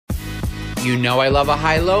You know I love a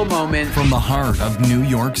high-low moment. From the heart of New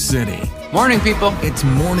York City. Morning, people. It's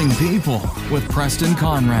Morning People with Preston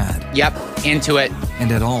Conrad. Yep, into it.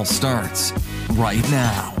 And it all starts right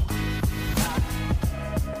now.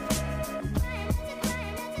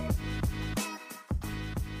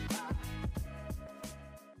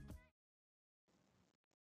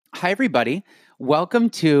 Hi, everybody. Welcome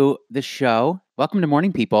to the show. Welcome to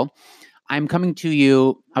Morning People. I'm coming to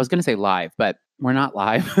you, I was going to say live, but we're not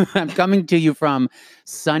live. I'm coming to you from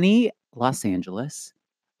sunny Los Angeles.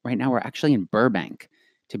 Right now, we're actually in Burbank,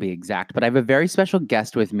 to be exact. But I have a very special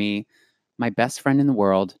guest with me, my best friend in the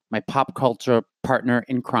world, my pop culture partner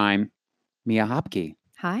in crime, Mia Hopke.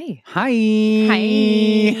 Hi. Hi.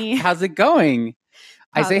 Hi. How's it going?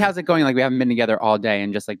 I say how's it going like we haven't been together all day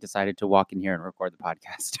and just like decided to walk in here and record the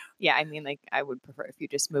podcast. Yeah, I mean, like, I would prefer if you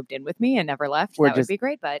just moved in with me and never left. We're That would just be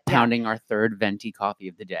great, but Pounding our third venti coffee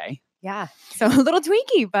of the day. yeah. So a little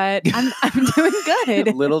tweaky, but I'm doing good.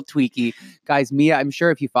 A little tweaky. Guys, Mia, I'm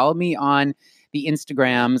sure if you follow me on the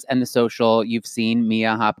Instagrams and the social, you've seen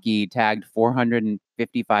Mia Hopke tagged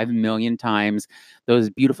 455 million times. Those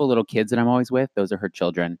beautiful little kids that I'm always with, those are her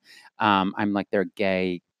children. I'm like their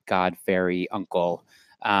gay god fairy uncle.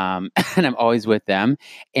 And I'm always with them.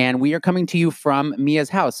 And we are coming to you from Mia's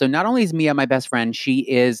house. So not only is Mia my best friend, she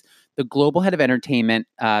is the global head of entertainment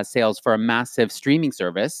sales for a massive streaming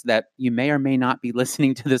service that you may or may not be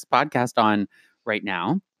listening to this podcast on right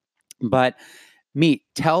now. But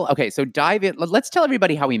so dive in. Let's tell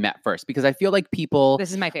everybody how we met first, because I feel like people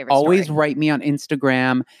This is my favorite always story. write me on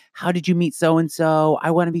Instagram. How did you meet so-and-so?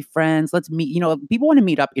 I want to be friends. Let's meet. People want to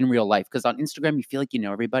meet up in real life because on Instagram, you feel like you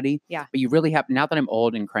know everybody. Yeah. But you really have, now that I'm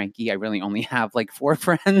old and cranky, I really only have like 4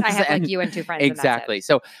 friends. I have like you and 2 friends. Exactly. And that's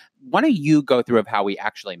So why don't you go through of how we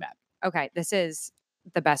actually met? it. Okay. This is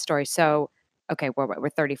the best story. So, okay, we're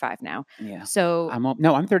 35 now. Yeah. So,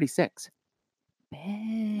 I'm 36.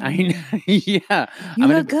 I know. Yeah. You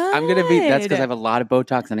look good. I'm gonna be. That's because I have a lot of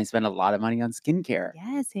Botox and I spend a lot of money on skincare.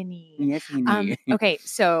 Yes, honey. Yes, honey. Okay,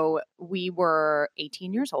 so we were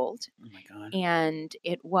 18 years old. Oh my god. And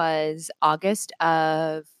it was August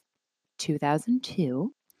of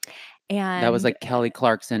 2002. And That was like Kelly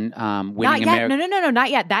Clarkson winning not yet. America. No, not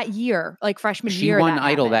yet. That year, like freshman She year. won that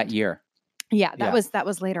Idol that happened. year. Yeah, Yeah. that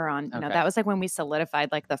was later on. No, Okay. that was like when we solidified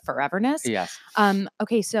like the foreverness. Yes.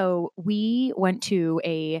 Okay, so we went to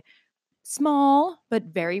a small but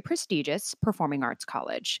very prestigious performing arts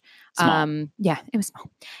college. Small. Yeah, it was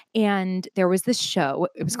small. And there was this show.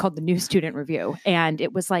 It was called the New Student Review. And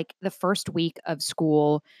it was like the first week of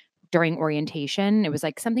school during orientation. It was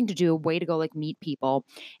like something to do, a way to go like meet people.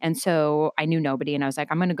 And so I knew nobody and I was like,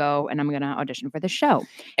 I'm going to go and I'm going to audition for the show.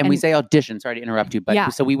 And we say audition, sorry to interrupt you, but Yeah.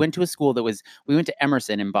 so we went to a school we went to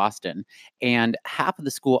Emerson in Boston, and half of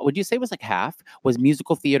the school, would you say it was like half, was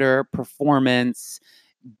musical theater, performance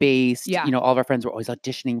based. Yeah. All of our friends were always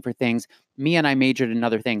auditioning for things. Me and I majored in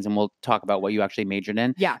other things, and we'll talk about what you actually majored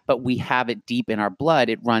in. Yeah. But we have it deep in our blood.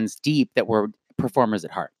 It runs deep that we're performers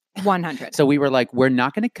at heart. 100. So we were like, we're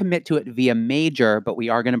not going to commit to it via major, but we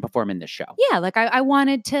are going to perform in this show. Yeah, like I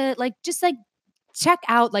wanted to like just like check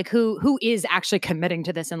out like who is actually committing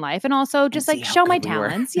to this in life, and also just see like how show my good we were.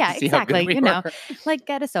 talents. Yeah, See how good exactly. we Know, were. like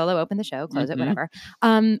get a solo, open the show, close it, Mhm.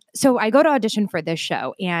 whatever. So I go to audition for this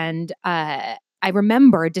show, and I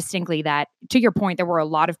remember distinctly that, to your point, there were a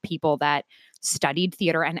lot of people that studied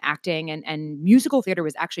theater and acting, and musical theater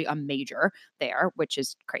was actually a major there, which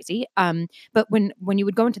is crazy. But when you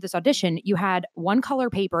would go into this audition, you had one color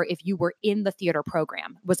paper if you were in the theater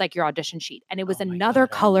program, was like your audition sheet, and it was Oh my another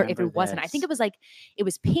God, I color if remember it wasn't. I think this. it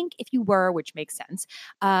was pink if you were, which makes sense,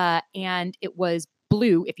 and it was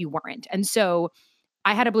blue if you weren't. And so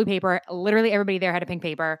I had a blue paper. Literally everybody there had a pink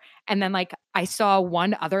paper. And then like I saw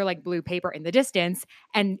one other like blue paper in the distance,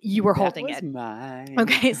 and you were holding That was it. mine.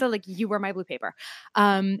 Okay. So like you were my blue paper.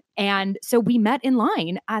 And so we met in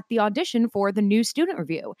line at the audition for the New Student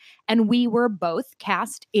Review, and we were both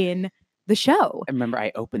cast in the show. I remember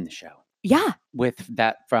I opened the show Yeah. with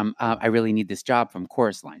that from I Really Need This Job from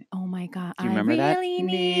Chorus Line. Oh my God. Do you remember that? I really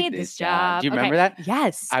need this job. Do you Okay. remember that?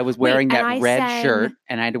 Yes. I was Wait, wearing and that I red sang- shirt,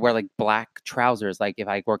 and I had to wear like black trousers, like if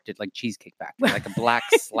I worked at like Cheesecake Factory, like a black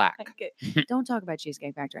slack. Don't talk about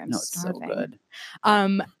Cheesecake Factory. I'm No, it's starving. so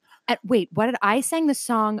good. Wait, what did I sang the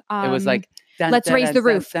song? It was like Let's Raise the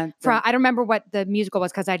Roof. dun, I dun. don't remember what the musical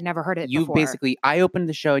was because I'd never heard it You before. basically, I opened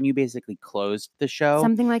the show, and you basically closed the show,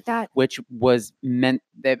 Something like that. which was meant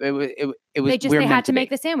that it was. They had to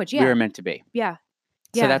make the sandwich. Yeah. We were meant to be. Yeah.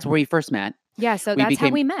 So that's where we first met. Yeah. So we that's how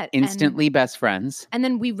became we met. Instantly best friends. And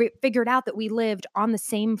then we figured out that we lived on the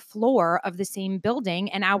same floor of the same building,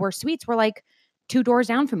 and our suites were like 2 doors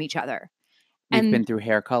down from each other. We've And- been through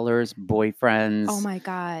hair colors, boyfriends. Oh my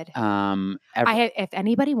God. If If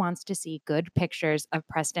anybody wants to see good pictures of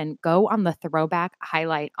Preston, go on the throwback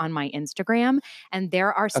highlight on my Instagram. And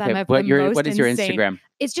there are some of the most what is your insane- Instagram?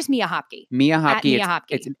 It's just Mia Hopke. Mia At Hopke. Mia Hopke.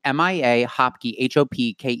 It's MIA Hopke,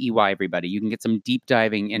 HOPKEY, everybody. You can get some deep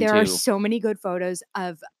diving into. There are so many good photos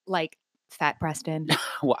of like fat Preston.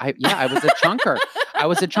 Well, I was a chunker. I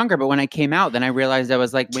was a chunker, but when I came out, then I realized I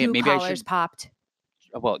was like, wait, Two maybe I collars should. popped.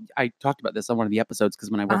 Well, I talked about this on one of the episodes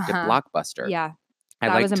because when I worked at Blockbuster, Yeah. I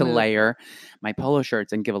that like was a to move. layer my polo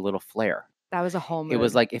shirts and give a little flair. That was a whole move. It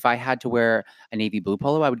was like if I had to wear a navy blue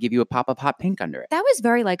polo, I would give you a pop of hot pink under it. that was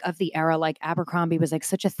very like of the era. Like Abercrombie was like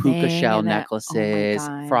such a thing. Puka shell and that- necklaces, oh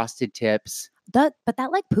my God. frosted tips. But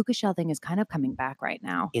that like puka shell thing is kind of coming back right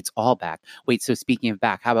now. It's all back. Wait, so speaking of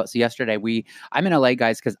back, how about yesterday I'm in LA,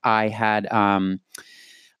 guys, because I had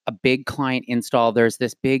a big client install. There's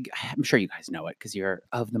this big, I'm sure you guys know it because you're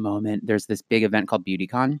of the moment. There's this big event called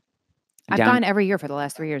BeautyCon. I've gone every year for the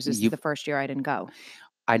last 3 years. This is the first year I didn't go.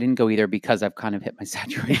 I didn't go either because I've kind of hit my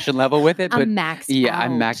saturation level with it. But I'm maxed yeah, out.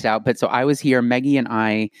 I'm maxed out. But so I was here. Maggie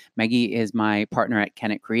is my partner at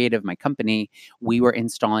Kennett Creative, my company. We were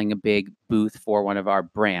installing a big booth for one of our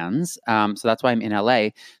brands. So that's why I'm in LA.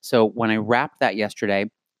 So when I wrapped that yesterday,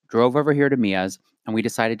 drove over here to Mia's, and we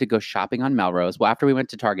decided to go shopping on Melrose. Well, after we went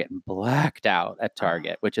to Target and blacked out at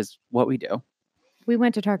Target, which is what we do. We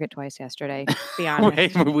went to Target twice yesterday, to be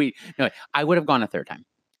honest. I would have gone a third time.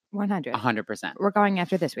 100. 100%. We're going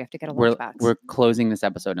after this. We have to get a We're lunchbox. closing this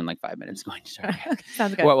episode in like 5 minutes. Going to Target. Okay,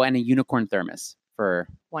 sounds good. Well, and a unicorn thermos for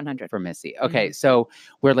 100. Missy. Okay, so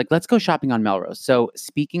we're like, let's go shopping on Melrose. So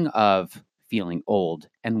speaking of feeling old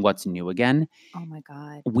and what's new again, Oh my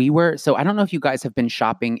God. so I don't know if you guys have been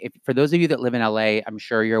shopping. For those of you that live in LA, I'm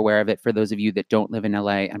sure you're aware of it. For those of you that don't live in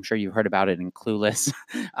LA, I'm sure you've heard about it in Clueless.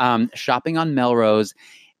 Shopping on Melrose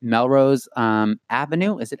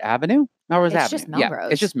Avenue. Is it Avenue? Melrose It's Avenue. just Melrose. Yeah,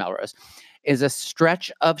 it's just Melrose. Is a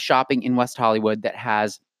stretch of shopping in West Hollywood that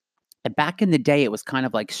has. Back in the day, it was kind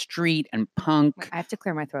of like street and punk. I have to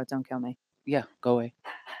clear my throat. Don't kill me. Yeah, go away.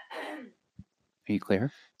 Are you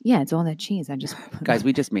clear? Yeah, it's all that cheese. I just Guys,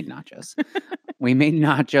 we just made nachos. We made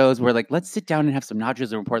nachos. We're like, let's sit down and have some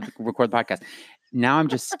nachos and record the podcast. Now I'm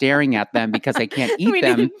just staring at them because I can't eat we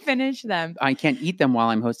them. didn't finish them. I can't eat them while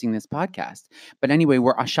I'm hosting this podcast. But anyway,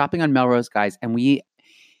 we're shopping on Melrose, guys, and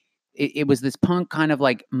it was this punk kind of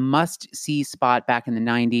like must-see spot back in the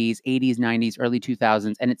 90s, 80s, 90s, early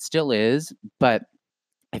 2000s, and it still is. But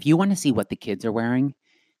if you want to see what the kids are wearing,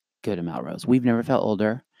 go to Melrose. We've never felt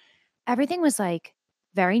older. Everything was like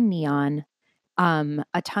very neon.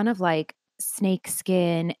 A ton of like snake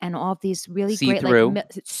skin and all of these really See-through, great,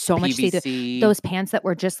 like so much see-through. PVC. Those pants that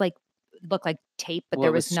were just like looked like tape, but Well, there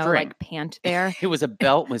it was was no string. like pant there. It was a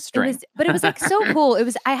belt with string. But it was like so cool.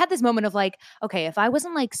 I had this moment of like, okay, if I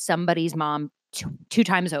wasn't like somebody's mom two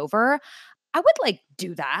times over, I would like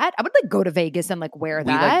do that. I would like go to Vegas and like wear We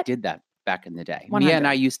that. like did that back in the day. 100. Mia and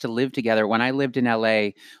I used to live together when I lived in LA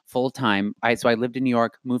full time. So I lived in New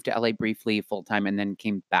York, moved to LA briefly full time, and then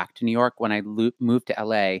came back to New York. When I moved to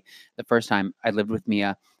LA the first time, I lived with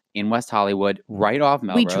Mia in West Hollywood, right off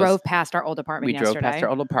Melrose. We drove past our old apartment yesterday. Drove past our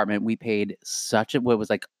old apartment. We paid what was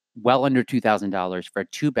like well under $2,000 for a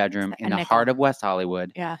 2-bedroom in the heart of West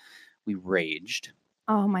Hollywood. Yeah. We raged.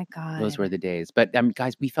 Oh my God. Those were the days. But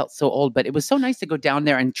guys, we felt so old, but it was so nice to go down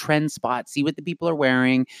there and trend spot, see what the people are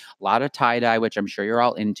wearing. A lot of tie-dye, which I'm sure you're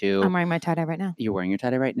all into. I'm wearing my tie-dye right now. You're wearing your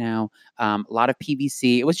tie-dye right now. A lot of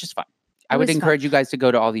PVC. It was just fun. I would was encourage you guys to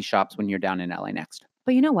go to all these shops when you're down in LA next.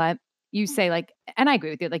 But you know what? You say like, and I agree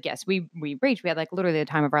with you. Like, yes, we raged. We had like literally the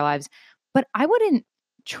time of our lives. But I wouldn't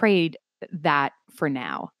trade that for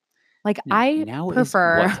now. Like I now is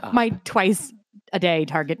prefer what's up. my twice a day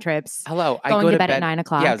Target trips. Hello. I Going go to bed at 9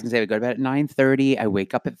 o'clock. Yeah, I was going to say I go to bed at 9:30. I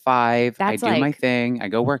wake up at 5. That's I do my like thing. I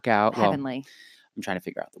go work out. Well, Heavenly. I'm trying to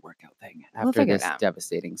figure out the workout thing. We'll After figure it this out.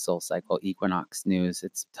 devastating soul cycle equinox news,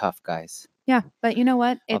 it's tough, guys. Yeah. But you know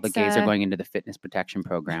what? All the gays are going into the fitness protection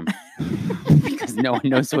program because no one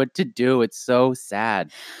knows what to do. It's so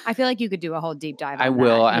sad. I feel like you could do a whole deep dive on I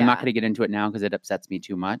will. that. I'm not Yeah. going to get into it now because it upsets me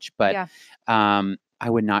too much. But Yeah. I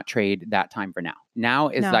would not trade that time for now. Now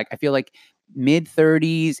is No. like, I feel like mid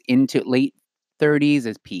 30s into late 30s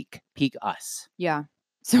is peak us. Yeah.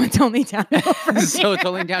 So it's only downhill from here. So it's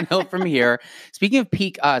only downhill from here. Speaking of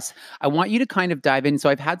peak us, I want you to kind of dive in. So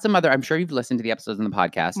I've had some I'm sure you've listened to the episodes on the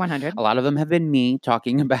podcast. 100. A lot of them have been me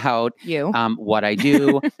talking about You. what I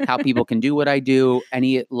do, how people can do what I do,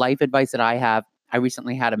 any life advice that I have. I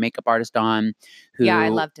recently had a makeup artist on who Yeah, I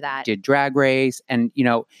loved that. did Drag Race, and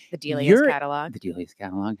The Delia's catalog. The Delia's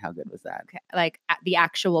catalog. How good was that? Like the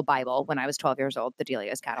actual Bible when I was 12 years old, the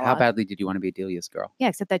Delia's catalog. How badly did you want to be a Delia's girl? Yeah,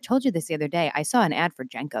 except I told you this the other day. I saw an ad for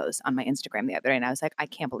Jenko's on my Instagram the other day, and I was like, I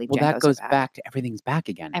can't believe Well, Jenko's that goes are back to everything's back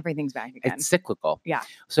again. Everything's back again. It's cyclical. Yeah.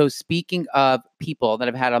 So speaking of people that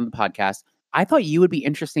I've had on the podcast, I thought you would be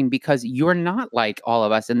interesting because you're not like all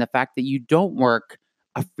of us in the fact that you don't work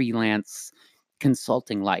a freelance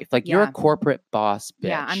consulting life. Like you're a Yeah. corporate boss bitch.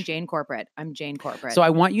 Yeah, I'm Jane Corporate. So I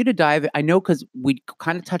want you to dive. I know because we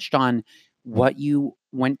kind of touched on what you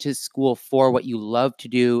went to school for, what you love to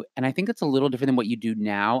do. And I think it's a little different than what you do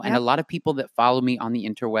now. And a Yep. lot of people that follow me on the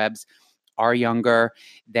interwebs are younger.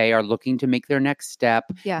 They are looking to make their next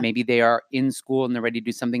step. Yeah. Maybe they are in school and they're ready to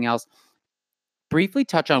do something else. Briefly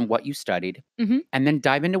touch on what you studied Mhm. and then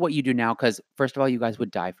dive into what you do now. Because first of all, you guys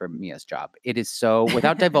would die for Mia's job. It is so,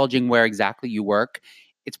 without divulging where exactly you work,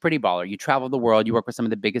 it's pretty baller. You travel the world. You work with some of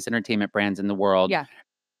the biggest entertainment brands in the world. Yeah.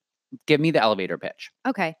 Give me the elevator pitch.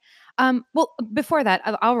 Okay. Well, before that,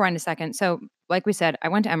 I'll run a second. So, like we said, I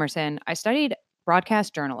went to Emerson. I studied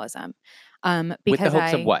broadcast journalism. With Because the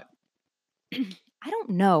hopes of what? I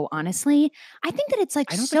don't know, honestly. I think that it's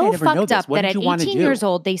like I don't think so I'd ever know fucked this. up What that did at you wanna 18 do? years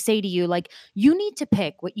old, they say to you, like, you need to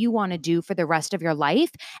pick what you want to do for the rest of your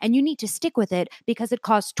life and you need to stick with it because it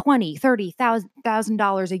costs $20,000,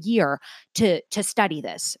 $30,000 a year to study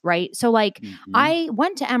this, right? So like Mhm. I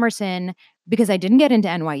went to Emerson because I didn't get into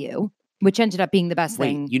NYU, which ended up being the best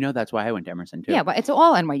thing. Wait, you know that's why I went to Emerson too. Yeah, but it's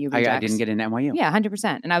all NYU rejects. I didn't get into NYU. Yeah,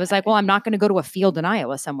 100%. And I was like, well, I'm not going to go to a field in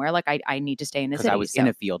Iowa somewhere. Like I need to stay in the Because city. I was so. in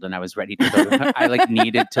a field and I was ready to go. I like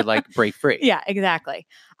needed to like break free. Yeah, exactly.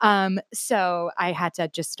 So I had to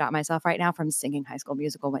just stop myself right now from singing High School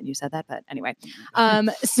Musical when you said that. But anyway,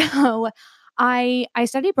 so I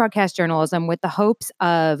studied broadcast journalism with the hopes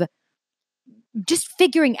of just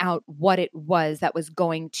figuring out what it was that was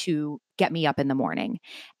going to get me up in the morning.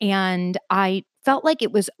 And I felt like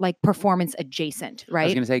it was like performance adjacent, I was right?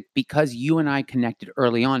 going to say, because you and I connected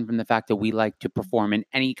early on from the fact that we like to perform in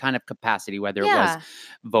any kind of capacity, whether it was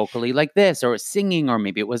vocally like this or singing, or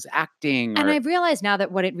maybe it was acting. And or, I've realized now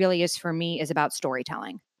that what it really is for me is about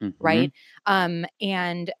storytelling. Mhm. Right.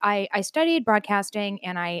 And I studied broadcasting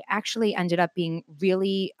and I actually ended up being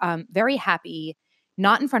really very happy,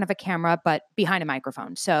 not in front of a camera, but behind a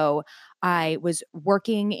microphone. So I was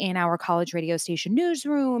working in our college radio station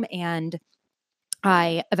newsroom and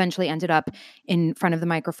I eventually ended up in front of the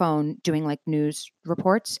microphone doing like news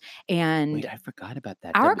reports. And Wait, I forgot about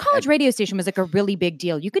that. our college radio station was like a really big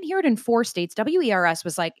deal. You could hear it in 4 states. WERS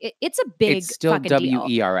was like, it's a big It's still fucking deal.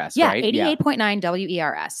 WERS, Yeah, right? 88.9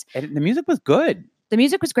 WERS. And the music was good. The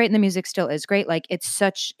music was great and the music still is great. Like it's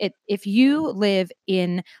such it if you live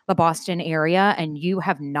in the Boston area and you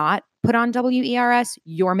have not put on WERS,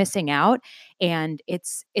 you're missing out. And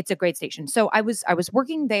it's a great station. So I was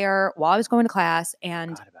working there while I was going to class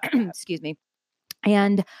and Forgot about that. excuse me.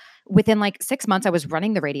 And within like 6 months, I was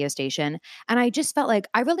running the radio station. And I just felt like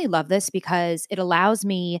I really love this because it allows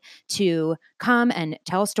me to come and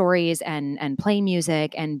tell stories and play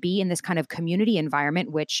music and be in this kind of community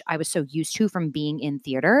environment, which I was so used to from being in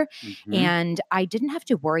theater. Mhm. And I didn't have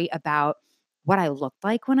to worry about what I looked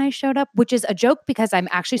like when I showed up, which is a joke because I'm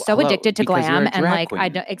actually so Hello, addicted to because you're glam a and drag like I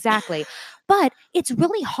queen. don't exactly. But it's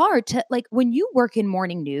really hard to like when you work in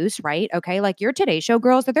morning news, right? Okay, like your Today Show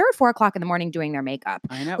girls, they're at 4 o'clock in the morning doing their makeup.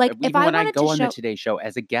 I know. Like, Even if I when I wanted go to on show- the Today Show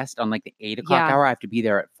as a guest on like the 8 o'clock Yeah. hour, I have to be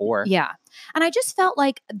there at 4. Yeah. And I just felt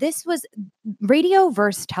like this was radio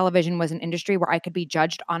versus television was an industry where I could be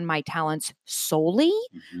judged on my talents solely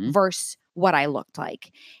Mhm. versus what I looked like.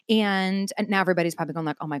 And now everybody's probably going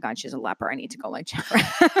like, oh my God, she's a leper. I need to go like check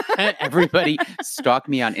her. Everybody stalk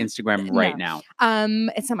me on Instagram right now.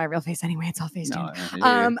 It's not my real face anyway. It's all Facetune.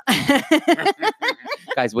 No.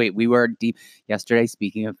 Guys, wait, we were deep yesterday.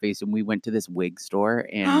 Speaking of face, and we went to this wig store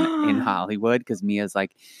in Hollywood because Mia's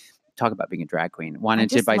like, talk about being a drag queen. Wanted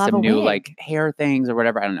to just buy love some a new wig. like hair things or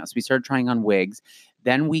whatever. I don't know. So we started trying on wigs.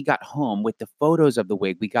 Then we got home with the photos of the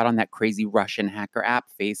wig. We got on that crazy Russian hacker app,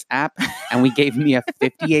 Face app, and we gave Mia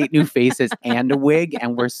 58 new faces and a wig,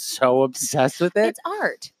 and we're so obsessed with it. It's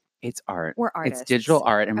art. It's art. We're artists. It's digital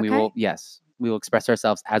art, and we Okay. will express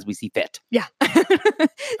ourselves as we see fit. Yeah.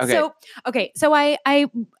 Okay. So I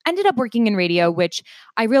ended up working in radio, which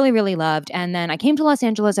I really, really loved. And then I came to Los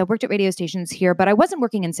Angeles. I worked at radio stations here, but I wasn't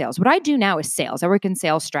working in sales. What I do now is sales. I work in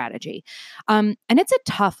sales strategy. And it's a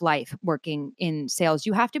tough life working in sales.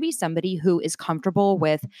 You have to be somebody who is comfortable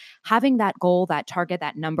with having that goal, that target,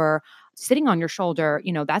 that number sitting on your shoulder.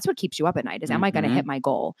 You know, that's what keeps you up at night is, am I going to Mhm. hit my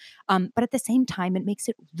goal? But at the same time, it makes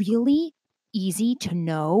it really easy to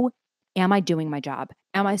know am I doing my job?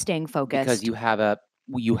 Am I staying focused? Because you have a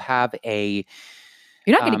You're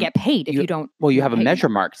not going to um, get paid if you- you don't. well, you know, have a hit your measure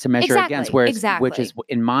number. mark to measure against. Exactly, Whereas, exactly. which is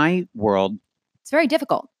in my world, It's very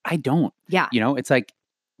difficult. I don't. Yeah. It's like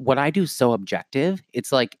what I do is so objective.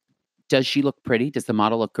 It's like, does she look pretty? Does the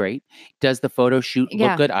model look great? Does the photo shoot Yeah.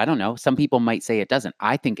 look good? I don't know. Some people might say it doesn't.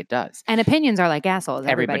 I think it does. And opinions are like assholes.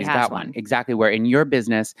 Everybody Everybody's has got one. Exactly. Where in your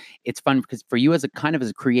business, it's fun because for you as a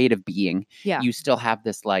creative being, Yeah. you still have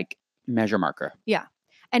this like measure marker. Yeah.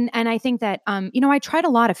 And I think that I tried a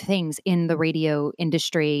lot of things in the radio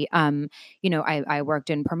industry. I worked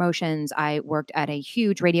in promotions. I worked at a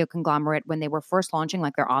huge radio conglomerate when they were first launching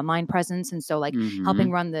like their online presence, and so like Mhm.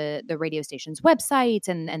 helping run the radio station's websites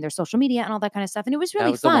and their social media and all that kind of stuff. And it was really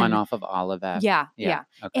That was fun. the one off of Olivet. Yeah, yeah.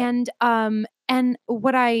 Okay. And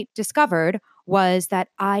what I discovered was that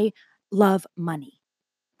I love money.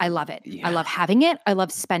 I love it. Yeah. I love having it. I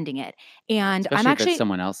love spending it. And Especially I'm if actually it's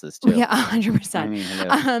someone else's too. yeah, I 100%. mean,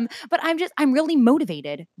 hello. But I'm really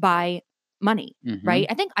motivated by money, Mhm. right?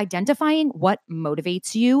 I think identifying what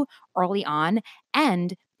motivates you early on,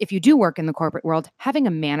 and if you do work in the corporate world, having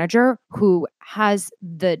a manager who has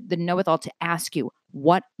the know-it-all to ask you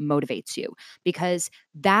what motivates you, because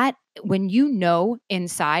that when you know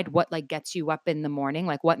inside what like gets you up in the morning,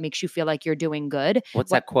 like what makes you feel like you're doing good. What's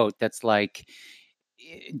that quote that's like,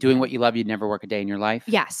 doing what you love, you'd never work a day in your life?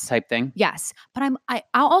 Yes. Type thing? Yes. But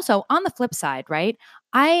I'll also, on the flip side, right?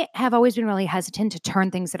 I have always been really hesitant to turn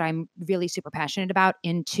things that I'm really super passionate about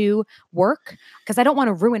into work because I don't want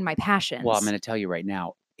to ruin my passions. Well, I'm going to tell you right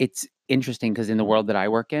now. It's interesting because in the world that I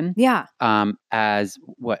work in, Yeah. as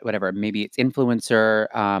whatever, maybe it's influencer,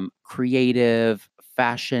 creative,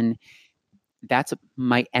 fashion, that's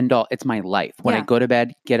my end all. It's my life. When I Yeah. go to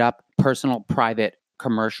bed, get up, personal, private,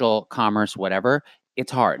 commercial, commerce, whatever,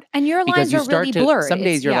 it's hard. And your Because lines you are start really to, blurred. some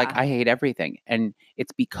days It's- you're yeah. like, I hate everything. And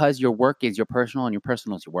it's because your work is your personal and your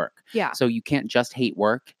personal is your work. Yeah. So you can't just hate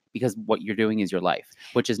work because what you're doing is your life,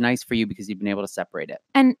 which is nice for you because you've been able to separate it.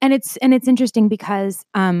 And it's interesting because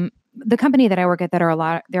the company that I work at, there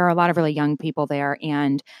are a lot of really young people there,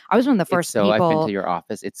 and I was one of the first I've been people. to your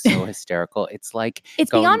office. It's so hysterical. It's like It's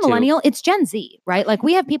going beyond to- millennial. It's Gen Z, right? Like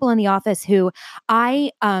we have people in the office who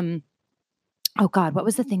oh God, what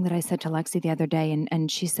was the thing that I said to Lexi the other day?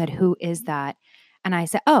 And she said, "Who is that?" And I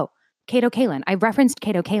said, "Oh, Kato Kalin." I referenced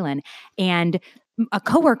Kato Kalin, and a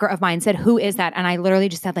coworker of mine said, "Who is that?" And I literally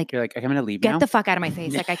just said, like, You're like, I'm going to leave "Get now. the fuck out of my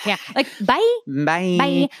face!" Like I can't. Like bye, Bye.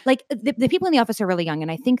 bye. Like the people in the office are really young,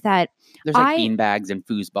 and I think that There's like I- bean bags and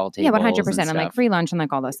foosball tables. yeah, 100%. And I'm like stuff. free lunch and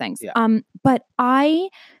like all those things. Yeah. But I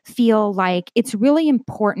feel like it's really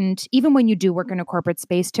important, even when you do work in a corporate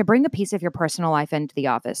space, to bring a piece of your personal life into the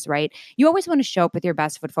office, right? You always want to show up with your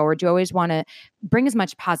best foot forward. You always want to bring as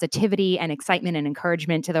much positivity and excitement and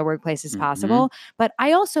encouragement to the workplace as Mhm. possible. But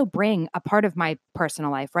I also bring a part of my personal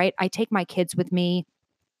life, right? I take my kids with me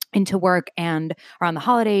into work, and around the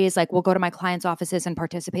holidays, like we'll go to my clients' offices and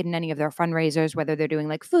participate in any of their fundraisers, whether they're doing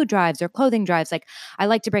like food drives or clothing drives. Like I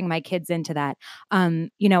like to bring my kids into that.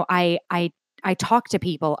 I talk to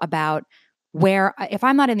people about where if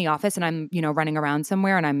I'm not in the office and I'm running around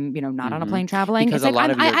somewhere and I'm not on a Mhm. plane traveling, Because it's a like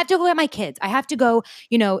lot of I your- have to go get my kids. I have to go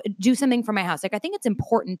do something for my house. Like I think it's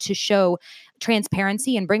important to show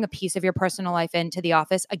transparency and bring a piece of your personal life into the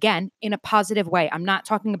office, again, in a positive way. I'm not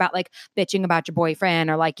talking about like bitching about your boyfriend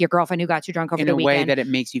or like your girlfriend who got you drunk over in the a weekend. way that it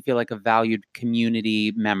makes you feel like a valued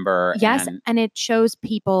community member. Yes, And, and it shows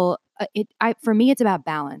people. For me, it's about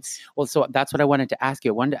balance. well, so that's what I wanted to ask you.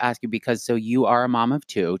 I wanted to ask you because so you are a mom of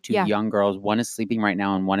two Yeah. young girls. One is sleeping right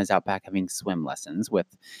now, and one is out back having swim lessons with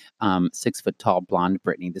 6 foot tall blonde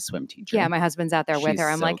Brittany, the swim teacher. Yeah, my husband's out there with She's her.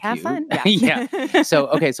 I'm so like, have cute. fun. Yeah. So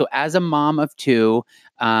okay, so as a mom of two,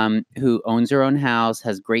 who owns her own house,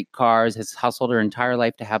 has great cars, has hustled her entire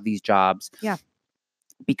life to have these jobs. Yeah.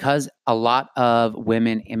 Because a lot of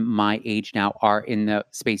women in my age now are in the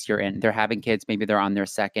space you're in. They're having kids, maybe they're on their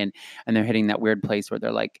second, and they're hitting that weird place where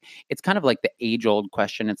they're like, it's kind of like the age-old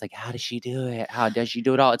question. It's like, how does she do it? How does she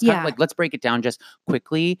do it all? It's kind of Yeah. like, let's break it down just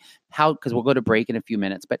quickly. How, because we'll go to break in a few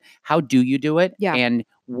minutes, but how do you do it? Yeah. And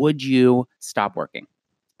would you stop working?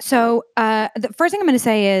 So the first thing I'm going to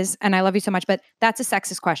say is, and I love you so much, but that's a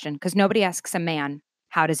sexist question because nobody asks a man,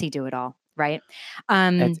 how does he do it all? Right.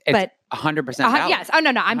 It's But 100% valid. yes. Oh,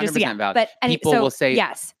 no. I'm just, 100% valid. But People will say,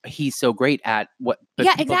 yes. he's so great at what, but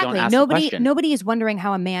Yeah, people exactly. don't ask the question. Nobody is wondering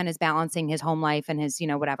how a man is balancing his home life and his,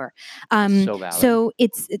 whatever. So valid. So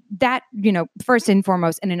it's that, first and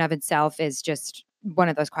foremost in and of itself is just one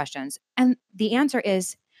of those questions. And the answer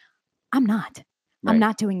is, I'm not. Right. I'm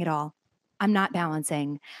not doing it all. I'm not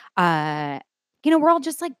balancing. We're all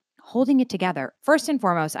just like holding it together. First and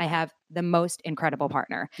foremost, I have the most incredible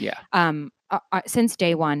partner. Yeah. Since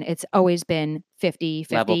day one, it's always been 50,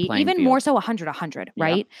 Level 50, playing even field. more so 100, 100, Yeah.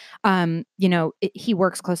 right? He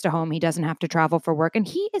works close to home. He doesn't have to travel for work. And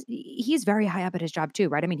he's very high up at his job too,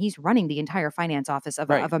 right? I mean, he's running the entire finance office of,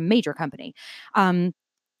 Right. of a major company.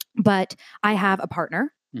 But I have a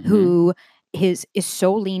partner Mhm. who is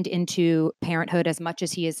so leaned into parenthood as much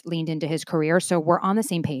as he is leaned into his career. So we're on the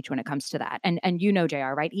same page when it comes to that. And you know,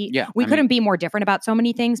 JR, right? Yeah, We I couldn't mean- be more different about so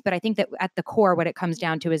many things, but I think that at the core, what it comes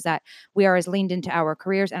down to is that we are as leaned into our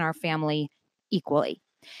careers and our family equally.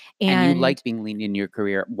 And you like being leaned in your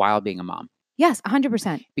career while being a mom. Yes,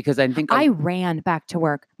 100%. Because I think I ran back to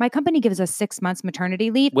work. My company gives us 6 months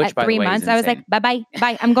maternity leave. Which, At by the 3 way, is months, I was like, insane.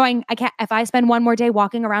 bye. I'm going. I can't. If I spend one more day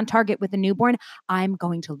walking around Target with a newborn, I'm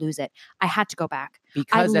going to lose it. I had to go back.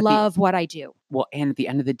 because I at love what I do. Well, and at the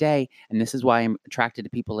end of the day, and this is why I'm attracted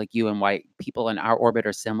to people like you and why people in our orbit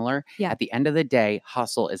are similar. Yeah. At the end of the day,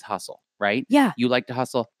 hustle is hustle, right? Yeah. You like to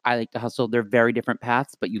hustle. I like to hustle. They're very different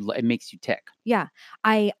paths, but it makes you tick. Yeah.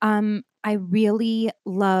 I really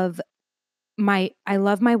love I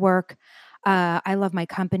love my work. I love my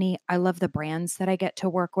company. I love the brands that I get to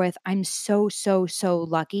work with. I'm so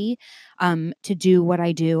lucky to do what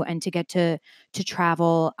I do and to get to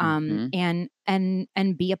travel Mhm.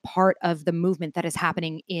 and be a part of the movement that is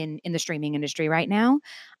happening in the streaming industry right now.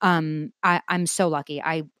 I'm so lucky.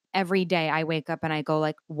 Every day I wake up and I go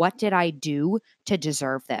like, what did I do to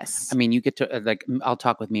deserve this? I mean, you get to I'll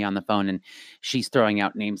talk with me on the phone, and she's throwing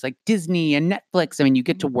out names like Disney and Netflix. I mean, you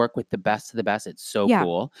get to work with the best of the best. It's so Yeah.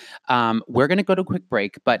 cool. We're gonna go to a quick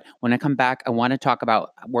break, but when I come back, I want to talk about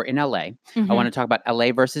we're in LA. I want to talk about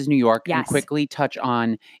LA versus New York and Yes. quickly touch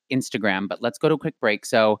on Instagram. But let's go to a quick break.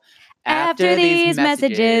 So After these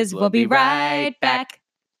messages, we'll be right back.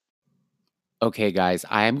 Okay, guys,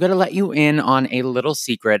 I am going to let you in on a little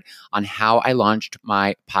secret on how I launched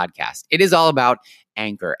my podcast. It is all about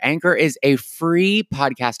Anchor. Anchor is a free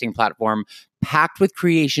podcasting platform packed with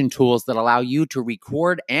creation tools that allow you to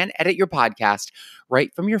record and edit your podcast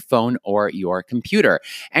right from your phone or your computer.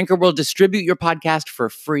 Anchor will distribute your podcast for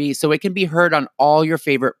free so it can be heard on all your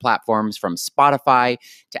favorite platforms from Spotify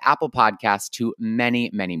to Apple Podcasts to many,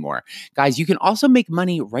 many more. Guys, you can also make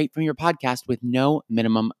money right from your podcast with no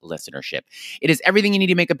minimum listenership. It is everything you need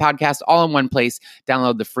to make a podcast all in one place.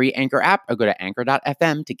 Download the free Anchor app or go to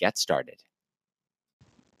anchor.fm to get started.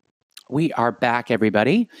 We are back,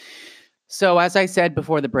 everybody. So as I said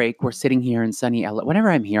before the break, we're sitting here in sunny LA. Whenever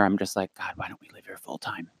I'm here, I'm just like, God, why don't we live here full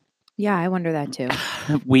time? Yeah, I wonder that too.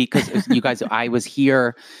 Because you guys, I was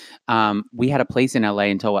here. We had a place in LA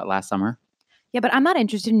until last summer? Yeah, but I'm not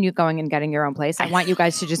interested in you going and getting your own place. I want you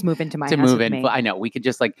guys to just move into my to house move with in. me. But I know we could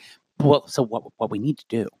just so what we need to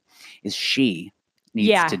do is she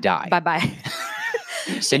needs to die. Bye-bye.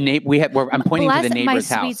 I'm pointing to the neighbor's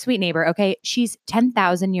my house. sweet neighbor. Okay, she's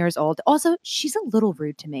 10,000 years old. Also, she's a little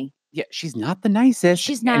rude to me. Yeah, she's not the nicest.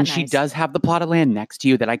 She's not and she nice. does have the plot of land next to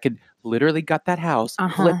you that I could literally gut that house,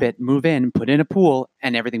 Uh-huh. flip it, move in, put in a pool,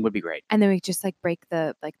 and everything would be great. And then we just like break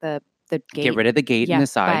the gate. Get rid of the gate and the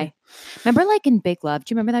side. Bye. Remember like in Big Love?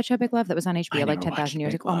 Do you remember that show Big Love that was on I HBO like never 10,000 watched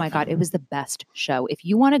years Big ago? Oh my Love. God, it was the best show. If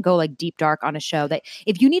you want to go like deep dark on a show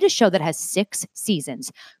if you need a show that has 6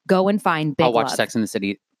 seasons, go and find Big I'll watch Love. Sex in the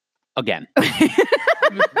City again.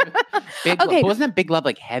 Big Okay. Love. But wasn't that Big Love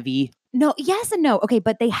like heavy? No, yes and no. Okay,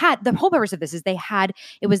 but they had the whole purpose of this is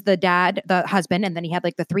it was the dad, the husband, and then he had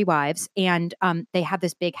like the 3 wives, and they had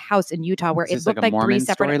this big house in Utah where Is it this looked like a like 3 Mormon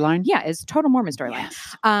separate. storyline? Yeah, it's total Mormon storyline.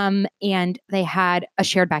 Yes. And they had a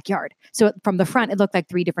shared backyard. So from the front, it looked like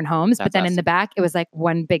 3 different homes, but That's then us. in the back, it was like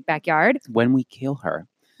one big backyard. When we kill her,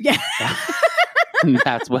 Yeah.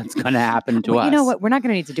 that's what's going to happen to Well, us. you know what? We're not going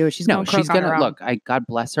to need to do it. She's No, going she's croak on her gonna own. look. God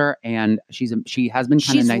bless her, and she has been kind of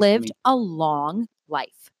She's nice. lived to me. a long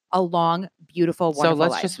life, a long, beautiful, So wonderful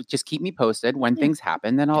let's life. just keep me posted when Yeah. things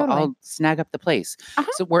happen. Then I'll Totally. snag up the place. Uh-huh.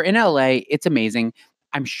 So we're in LA. It's amazing.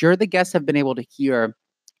 I'm sure the guests have been able to hear,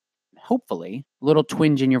 hopefully, a little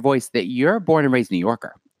twinge in your voice that you're a born and raised New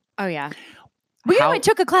Yorker. Oh yeah. Well, How- I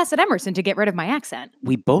took a class at Emerson to get rid of my accent.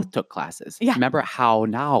 We both took classes. Yeah. Remember how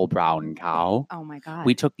now, brown cow? Oh my God.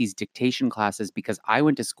 We took these dictation classes because I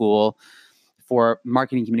went to school for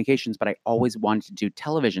marketing communications, but I always wanted to do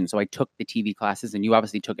television. So I took the TV classes, and you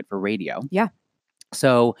obviously took it for radio. Yeah.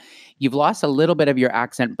 So you've lost a little bit of your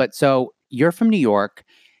accent, but so you're from New York.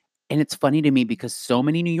 And it's funny to me because so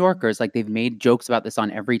many New Yorkers, like they've made jokes about this on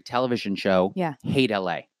every television show, Yeah. hate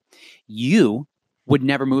LA. You would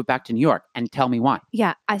never move back to New York, and tell me why.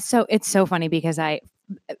 Yeah, so it's so funny because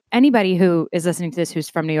anybody who is listening to this who's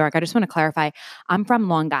from New York, I just want to clarify, I'm from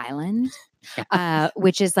Long Island.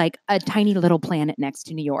 which is like a tiny little planet next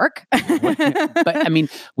to New York. But I mean,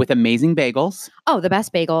 with amazing bagels. Oh, the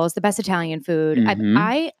best bagels, the best Italian food.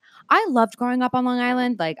 Mhm. I loved growing up on Long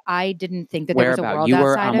Island. Like I didn't think that there Where was a about? world You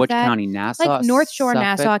were outside on of which that. county? Nassau? Like North Shore,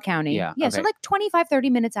 Nassau Suffolk? County. Yeah, So okay. like 25, 30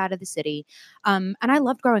 minutes out of the city. And I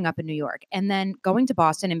loved growing up in New York. And then going to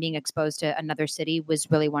Boston and being exposed to another city was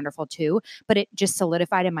really wonderful too. But it just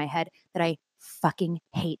solidified in my head that I fucking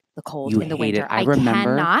hate the cold You in the hate it. winter. I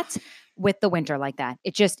remember. Cannot with the winter like that.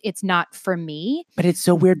 It's not for me. But it's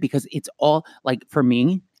so weird because it's all like for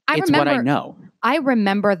me, it's what I know. I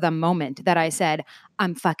remember the moment that I said,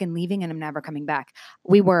 I'm fucking leaving and I'm never coming back.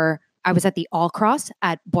 I was at the All Cross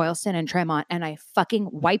at Boylston and Tremont and I fucking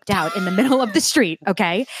wiped out in the middle of the street.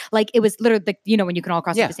 Okay. Like it was literally like, when you can all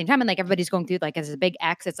cross Yeah. at the same time and like everybody's going through like as a big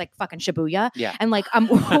X, it's like fucking Shibuya. Yeah. And like I'm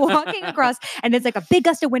walking across and it's like a big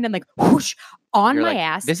gust of wind and like whoosh on You're my like,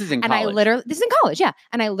 ass. This is in And college. this is in college. Yeah.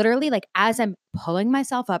 And I literally like, as I'm pulling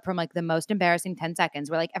myself up from like the most embarrassing 10 seconds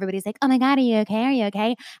where like everybody's like, oh my God, are you okay? Are you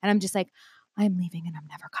okay? And I'm just like, I'm leaving and I'm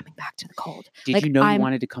never coming back to the cold. Did like, you know you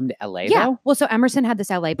wanted to come to LA Yeah. though? Well, so Emerson had this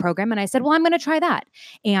LA program and I said, well, I'm going to try that.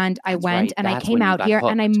 And I That's went right. and I That's came when you out got here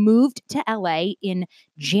and I hooked. moved to LA in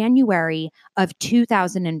January of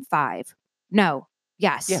 2005. No.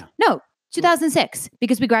 Yes. Yeah. No. 2006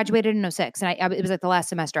 because we graduated in 06 and it was like the last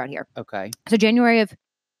semester out here. Okay. So January of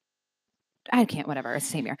whatever, it's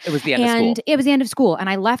the same year. It was the end of school. And it was the end of school. And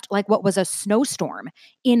I left like what was a snowstorm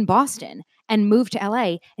in Boston and moved to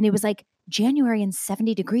LA. And it was like January and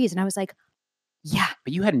 70 degrees. And I was like, yeah.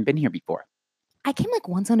 But you hadn't been here before. I came like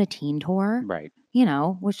once on a teen tour, Right.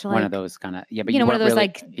 Which like One of those kind of, yeah, but one of weren't those really,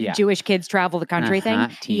 like yeah. Jewish kids travel the country thing.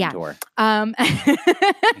 Teen Yeah. tour. I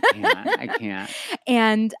I can't.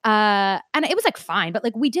 And it was like fine, but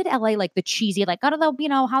like we did LA like the cheesy, like go to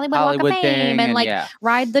the, Hollywood Walk of Fame thing and like yeah.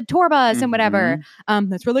 ride the tour bus and whatever.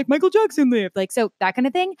 That's where like Michael Jackson lived. Like, so that kind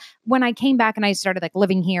of thing. When I came back and I started like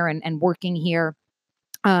living here and working here,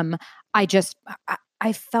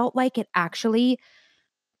 I felt like it actually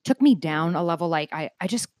took me down a level. Like I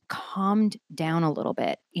just calmed down a little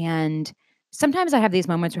bit. And sometimes I have these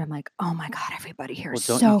moments where I'm like, oh my God, everybody here is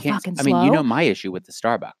so fucking slow. I mean, my issue with the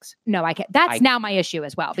Starbucks. No, I can't. That's now my issue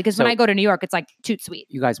as well. Because when So- I go to New York, it's like toot sweet.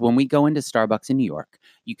 You guys, when we go into Starbucks in New York,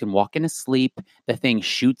 you can walk in asleep. The thing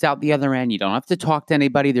shoots out the other end. You don't have to talk to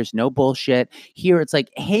anybody. There's no bullshit. Here, it's like,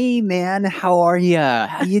 hey, man, how are you?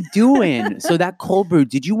 How you doing? So that cold brew,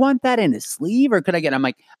 did you want that in a sleeve or could I get? I'm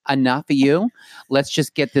like, enough of you. Let's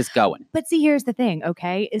just get this going. But see, here's the thing,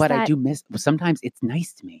 okay? I do miss, sometimes it's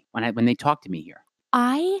nice to me when they talk to me here.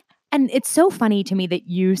 And it's so funny to me that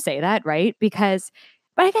you say that, right? But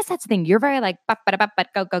I guess that's the thing. You're very like, but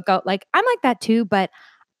go. Like, I'm like that too, but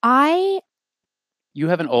You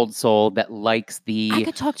have an old soul that likes I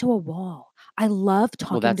could talk to a wall. I love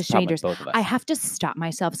talking to strangers. Both of us. I have to stop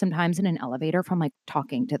myself sometimes in an elevator from like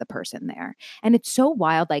talking to the person there. And it's so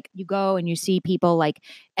wild. Like you go and you see people like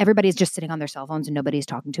everybody's just sitting on their cell phones and nobody's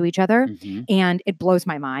talking to each other. Mhm. And it blows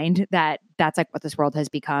my mind that that's like what this world has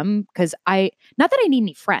become. Cause not that I need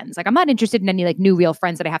any friends. Like I'm not interested in any like new real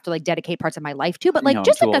friends that I have to like dedicate parts of my life to, but like No,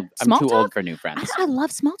 just I'm like too a small old. I'm too talk. old for new friends. I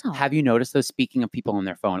love small talk. Have you noticed though, speaking of people on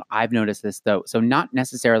their phone, I've noticed this though. So not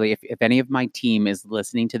necessarily if any of my team is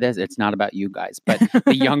listening to this, it's not about you guys, but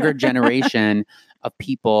the younger generation of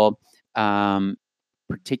people,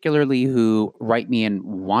 particularly who write me and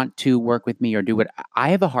want to work with me or do what I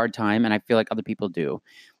have a hard time, and I feel like other people do,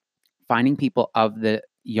 finding people of the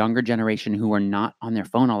younger generation who are not on their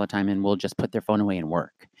phone all the time and will just put their phone away and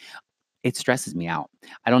work. It stresses me out.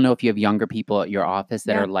 I don't know if you have younger people at your office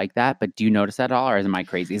that are like that, but do you notice that at all, or am I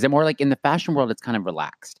crazy? Is it more like in the fashion world, it's kind of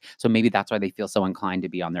relaxed? So maybe that's why they feel so inclined to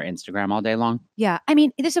be on their Instagram all day long? Yeah. I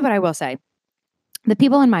mean, this is what I will say. The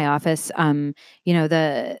people in my office,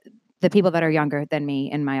 the people that are younger than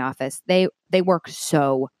me in my office, they work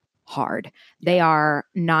so hard. They are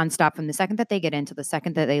nonstop from the second that they get in to the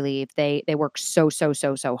second that they leave. They work so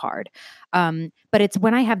hard. But it's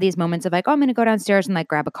when I have these moments of like, oh, I'm going to go downstairs and like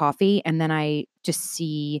grab a coffee. And then I just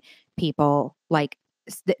see people like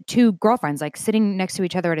two girlfriends like sitting next to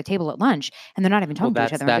each other at a table at lunch and they're not even talking to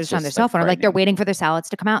each other. They're just on their cell phone. Or like they're waiting for their salads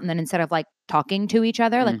to come out. And then instead of like talking to each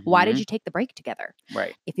other, like, why did you take the break together?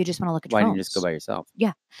 Right. If you just want to look at your Why phones. didn't you just go by yourself?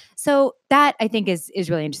 Yeah. So that I think is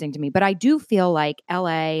really interesting to me. But I do feel like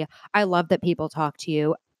LA, I love that people talk to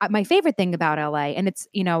you. My favorite thing about LA, and it's,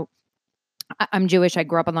 I'm Jewish. I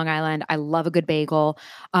grew up on Long Island. I love a good bagel.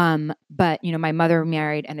 But my mother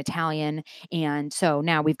married an Italian, and so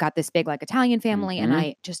now we've got this big like Italian family. And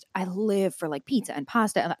I live for like pizza and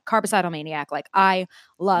pasta and carbocidal maniac. Like I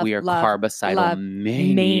love, We are love, carbocidal love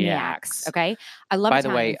maniacs. Okay, I love. By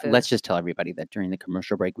Italian the way, food. let's just tell everybody that during the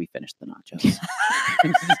commercial break we finished the nachos.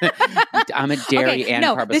 I'm a dairy and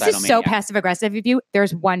carbocidal this is so maniac. passive aggressive of you.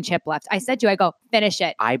 There's one chip left. I said to you, I go finish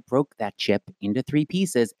it. I broke that chip into 3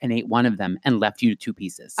 pieces and ate one of them and left you 2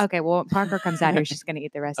 pieces. Okay, well, when Parker comes out here, she's going to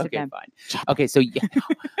eat the rest of Okay, them. fine. Okay, so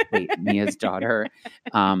wait, Mia's daughter,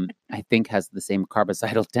 I think has the same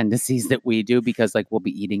carbocidal tendencies that we do because like we'll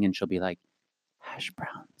be eating and she'll be like, hash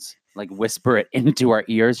browns, like whisper it into our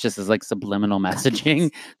ears just as like subliminal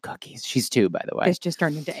messaging. Cookies. She's 2, by the way. This just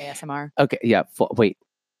turned into ASMR. Okay, yeah. Wait,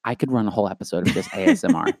 I could run a whole episode of just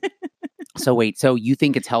ASMR. So wait, so you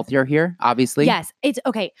think it's healthier here, obviously? Yes, it's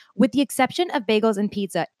okay. With the exception of bagels and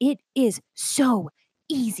pizza, it is so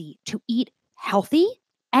easy to eat healthy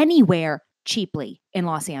anywhere cheaply in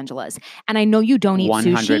Los Angeles. And I know you don't eat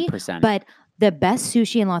 100%. sushi, but the best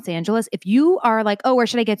sushi in Los Angeles, if you are like, oh, where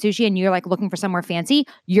should I get sushi? And you're like looking for somewhere fancy,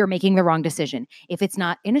 you're making the wrong decision. If it's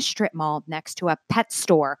not in a strip mall next to a pet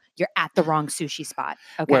store, you're at the wrong sushi spot.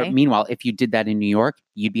 Okay. Where, meanwhile, if you did that in New York,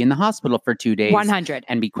 you'd be in the hospital for 2 days 100.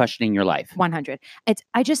 and be questioning your life. 100.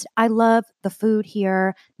 I love the food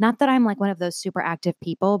here. Not that I'm like one of those super active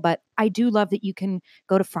people, but I do love that you can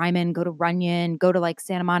go to Fryman, go to Runyon, go to like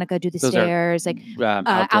Santa Monica, do the Those stairs, like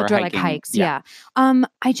outdoor like hiking. hikes. Yeah.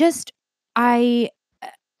 I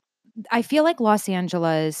feel like Los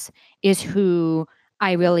Angeles is who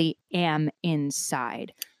I really am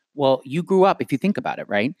inside. Well, you grew up, if you think about it,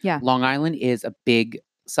 right? Yeah. Long Island is a big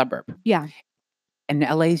suburb. Yeah. And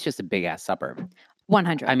LA is just a big ass suburb.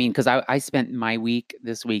 100. I mean, because I spent my week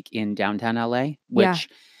this week in downtown LA, which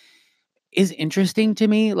is interesting to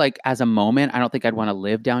me. Like as a moment, I don't think I'd want to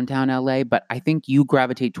live downtown LA, but I think you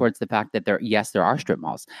gravitate towards the fact that there are strip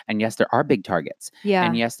malls, and yes, there are big Targets, Yeah.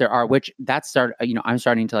 and yes, there are. Which I'm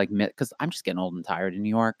starting to like because I'm just getting old and tired in New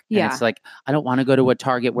York. Yeah. And it's like I don't want to go to a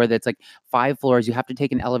Target where it's like 5 floors. You have to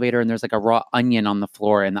take an elevator, and there's like a raw onion on the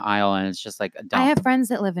floor in the aisle, and it's just like a dump. I have friends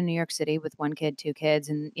that live in New York City with 1 kid, 2 kids,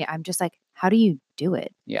 and I'm just like, how do you do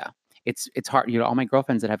it? Yeah. It's hard. All my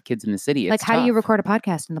girlfriends that have kids in the city. It's like, how do you tough. record a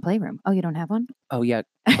podcast in the playroom? Oh, you don't have one? Oh yeah,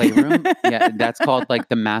 playroom. Yeah, that's called like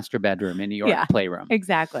the master bedroom in New York. Yeah. Playroom.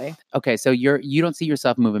 Exactly. Okay, so you don't see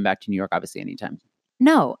yourself moving back to New York, obviously, anytime.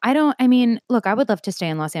 No, I don't. I mean, look, I would love to stay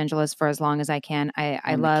in Los Angeles for as long as I can. I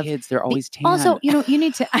And love the kids. They're always tan. Also, you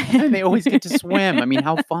need to. and they always get to swim. I mean,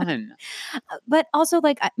 how fun! But also,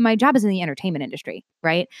 like, my job is in the entertainment industry,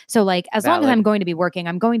 right? So, like, as long as Valid. I'm going to be working,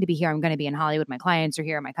 I'm going to be here. I'm going to be in Hollywood. My clients are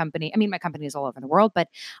here. My company. I mean, my company is all over the world, but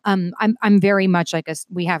I'm very much like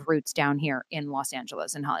we have roots down here in Los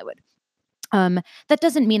Angeles and Hollywood. That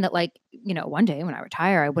doesn't mean that like, one day when I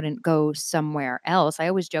retire, I wouldn't go somewhere else. I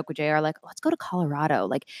always joke with JR, like, let's go to Colorado.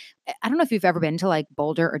 Like, I don't know if you've ever been to like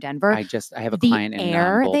Boulder or Denver. I have a The client in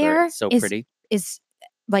air Boulder. there It's so is- pretty. Is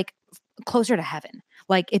like closer to heaven.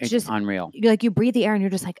 Like it's just unreal. like you breathe the air and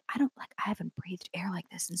you're just like, I haven't breathed air like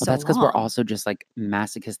this in so long. That's because we're also just like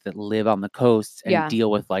masochists that live on the coasts and Yeah.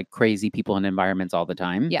 deal with like crazy people and environments all the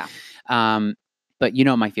time. Yeah. But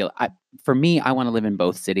my feel. For me, I want to live in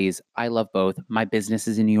both cities. I love both. My business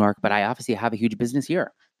is in New York, but I obviously have a huge business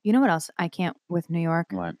here. You know what else I can't with New York?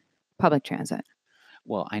 What? Public transit.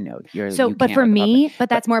 Well, I know But for me,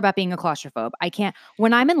 that's more about being a claustrophobe. I can't,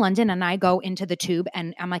 when I'm in London and I go into the tube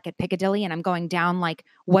and I'm like at Piccadilly and I'm going down like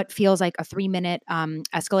what feels like a 3-minute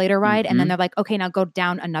escalator ride. And then they're like, okay, now go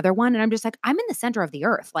down another one. And I'm just like, I'm in the center of the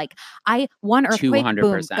earth. Like one earthquake, boom,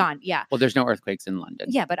 200%. gone. Yeah. Well, there's no earthquakes in London.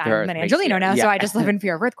 Yeah, but There are I'm an earthquakes Angelino here. now, Yeah. so I just live in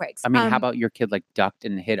fear of earthquakes. I mean, how about your kid like ducked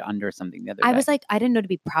and hid under something the other day? I was like, I didn't know to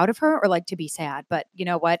be proud of her or like to be sad, but you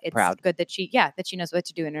know what? It's Proud. good that she knows what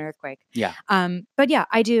to do in an earthquake. Yeah. But yeah,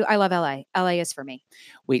 I love LA. LA is for me.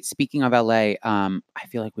 Wait, speaking of LA, I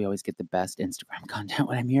feel like we always get the best Instagram content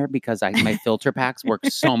when I'm here because my filter packs work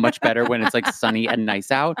so much better when it's like sunny and nice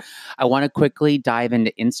out. I want to quickly dive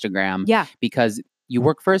into Instagram. Yeah. Because you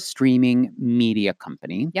work for a streaming media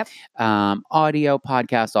company. Yep. Audio,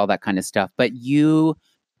 podcast, all that kind of stuff. But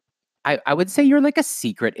I would say you're like a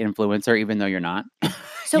secret influencer, even though you're not.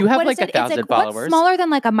 So you have what like is it? 1,000 It's followers. What's smaller than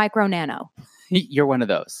like a micro nano? You're one of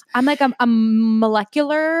those. I'm like a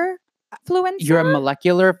molecular fluencer? You're a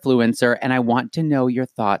molecular fluencer, and I want to know your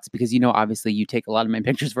thoughts because, obviously you take a lot of my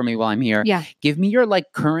pictures for me while I'm here. Yeah. Give me your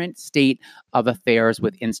current state of affairs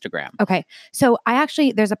with Instagram. Okay. So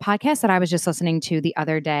there's a podcast that I was just listening to the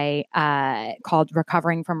other day called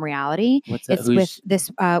Recovering from Reality. What's that? It's with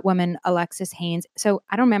this woman, Alexis Haynes. So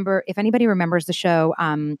I don't remember if anybody remembers the show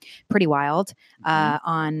Pretty Wild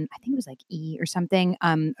on, I think it was E! or something.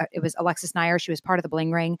 It was Alexis Nyer. She was part of the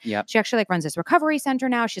Bling Ring. Yep. She actually runs this recovery center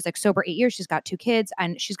now. She's sober 8 years. She's got 2 kids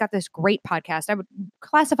and she's got this great podcast. I would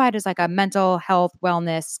classify it as a mental health,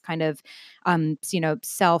 wellness kind of,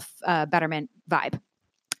 self betterment vibe.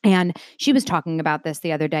 And she was talking about this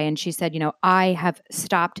the other day and she said, I have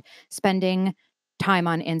stopped spending time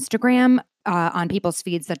on Instagram on people's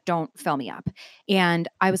feeds that don't fill me up. And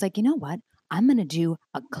I was like, you know what? I'm going to do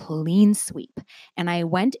a clean sweep. And I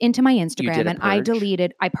went into my Instagram and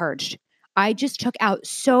I purged. I just took out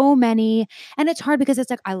so many, and it's hard because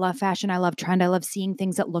it's I love fashion. I love trend. I love seeing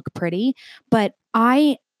things that look pretty, but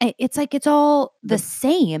it's all the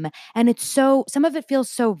same. And some of it feels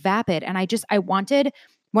so vapid. And I wanted,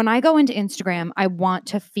 when I go into Instagram, I want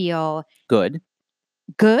to feel good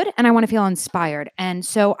and I want to feel inspired. And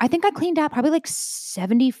so I think I cleaned out probably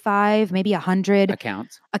 75, maybe 100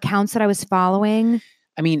 accounts that I was following.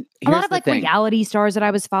 I mean, a lot of reality stars that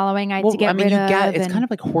I was following. It's kind of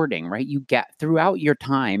like hoarding, right? You get throughout your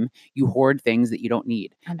time, you hoard things that you don't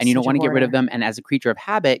need and you don't want to get rid of them. And as a creature of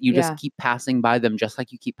habit, you just keep passing by them, just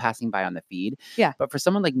like you keep passing by on the feed. Yeah. But for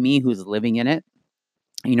someone like me who's living in it,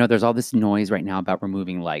 there's all this noise right now about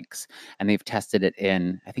removing likes, and they've tested it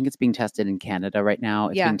I think it's being tested in Canada right now.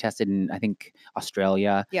 It's being tested in, I think,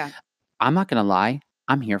 Australia. Yeah. I'm not going to lie.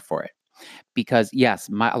 I'm here for it because yes,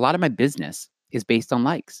 a lot of my business is based on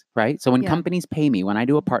likes, right? So when companies pay me, when I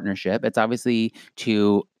do a partnership, it's obviously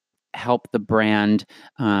to help the brand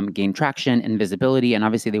gain traction and visibility. And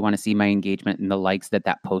obviously they want to see my engagement and the likes that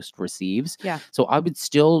post receives. Yeah. So I would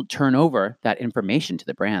still turn over that information to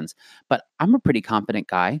the brands, but I'm a pretty confident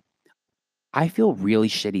guy. I feel really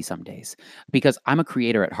shitty some days because I'm a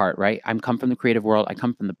creator at heart, right? I come from the creative world. I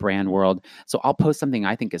come from the brand world. So I'll post something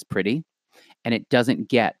I think is pretty and it doesn't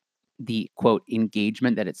get the quote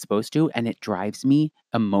engagement that it's supposed to. And it drives me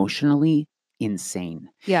emotionally insane.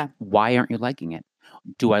 Yeah. Why aren't you liking it?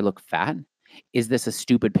 Do I look fat? Is this a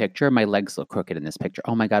stupid picture? My legs look crooked in this picture.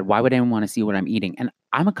 Oh my God, why would anyone want to see what I'm eating? And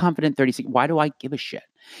I'm a confident 36. Why do I give a shit?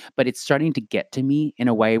 But it's starting to get to me in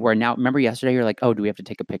a way where now, remember yesterday, you're like, oh, do we have to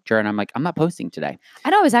take a picture? And I'm like, I'm not posting today. I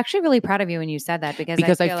know. I was actually really proud of you when you said that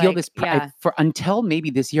because I feel this, until maybe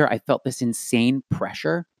this year, I felt this insane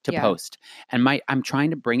pressure to post. And I'm trying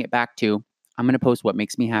to bring it back to, I'm going to post what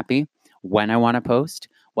makes me happy, when I want to post,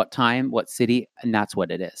 what time, what city, and that's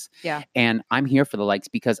what it is. Yeah. And I'm here for the likes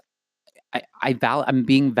because I'm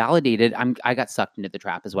being validated. I got sucked into the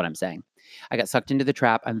trap is what I'm saying. I got sucked into the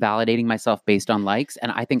trap. I'm validating myself based on likes.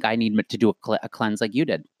 And I think I need to do a cleanse like you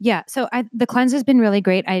did. Yeah. So the cleanse has been really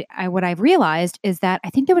great. What I've realized is that I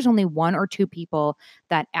think there was only 1 or 2 people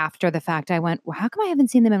that after the fact I went, well, how come I haven't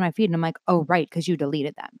seen them in my feed? And I'm like, oh, right. Because you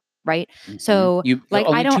deleted them. Right. Mm-hmm. So you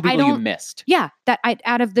missed. Yeah. That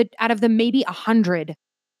out of the maybe 100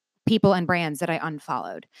 people and brands that I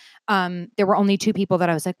unfollowed. There were only 2 people that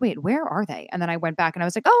I was like, wait, where are they? And then I went back and I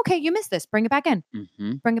was like, oh, okay, you missed this. Bring it back in.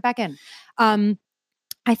 Mm-hmm. Bring it back in.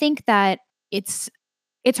 I think that it's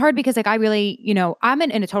hard because I really, I'm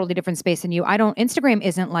in a totally different space than you. Instagram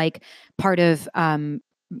isn't part of,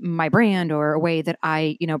 my brand or a way that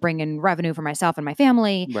I, bring in revenue for myself and my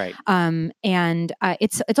family. Right. And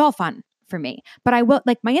it's all fun for me, but I will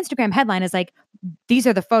my Instagram headline is these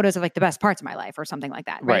are the photos of the best parts of my life or something like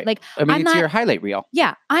that. Right. It's your highlight reel.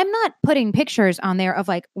 Yeah. I'm not putting pictures on there of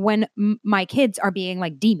when my kids are being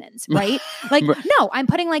demons. Right. No, I'm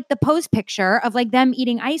putting the post picture of them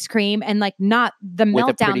eating ice cream and not the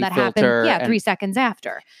meltdown that happened. Yeah. 3 seconds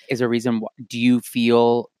after. Is there a reason? Do you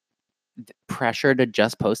feel pressure to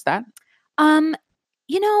just post that?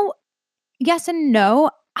 Yes and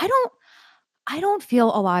no. I don't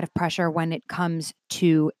feel a lot of pressure when it comes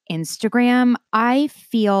to Instagram. I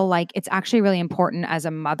feel like it's actually really important as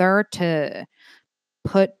a mother to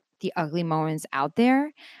put the ugly moments out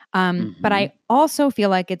there. But I also feel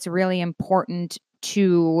like it's really important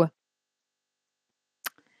to...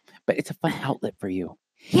 But it's a fun outlet for you.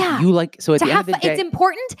 Yeah. So at the end of the day, it's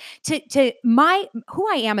important to who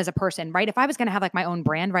I am as a person, right? If I was going to have my own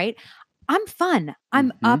brand, right? I'm fun.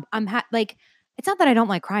 I'm up. I'm it's not that I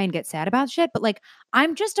don't cry and get sad about shit, but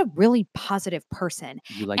I'm just a really positive person.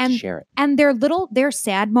 You to share it. And their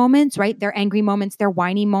sad moments, right? Their angry moments, their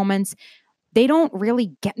whiny moments, they don't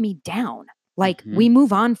really get me down. We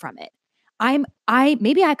move on from it.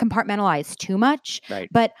 maybe I compartmentalize too much, Right.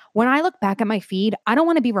 but when I look back at my feed, I don't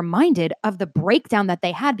want to be reminded of the breakdown that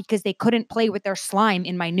they had because they couldn't play with their slime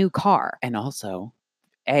in my new car. And also,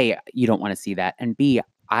 A, you don't want to see that. And B,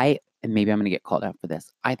 and maybe I'm going to get called out for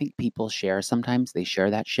this. I think people sometimes they share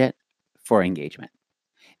that shit for engagement.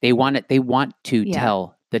 They want it. They want to Yeah.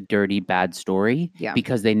 tell the dirty, bad story Yeah.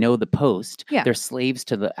 because they know the post. Yeah. They're slaves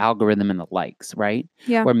to the algorithm and the likes, right?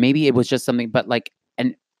 Yeah. Or maybe it was just something, but like,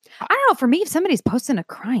 and I don't know. For me, if somebody's posting a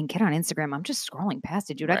crying kid on Instagram, I'm just scrolling past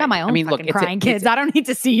it, dude. I Right. got my I own mean, look, fucking it's a- crying it's- kids. I don't need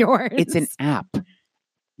to see yours. it's an app.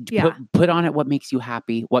 Yeah. Put on it what makes you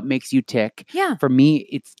happy, what makes you tick. Yeah. For me,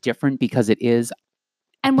 it's different because it is.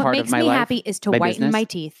 And what part of makes my me life, happy is to my whiten business. my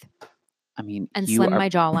teeth I mean, and you slim are my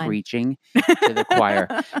jawline. preaching to the choir.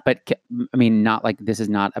 But I mean, not like this is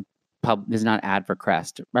not a this is not ad for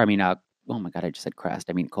Crest. I mean, oh my God, I just said Crest.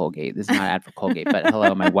 I mean Colgate. This is not ad for Colgate, but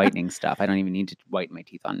hello, my whitening stuff. I don't even need to whiten my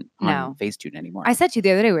teeth on No. Facetune anymore. I said to you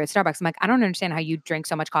the other day, we were at Starbucks. I'm like, I don't understand how you drink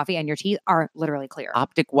so much coffee and your teeth are literally clear.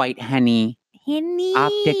 Optic White Henny. Henny.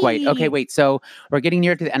 Optic White. Okay, wait. So we're getting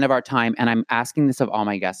near to the end of our time, and I'm asking this of all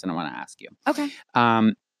my guests, and I want to ask you. Okay.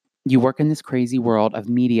 You work in this crazy world of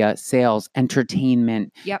media, sales,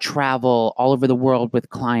 entertainment, Yep. travel all over the world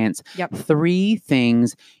with clients. Yep. 3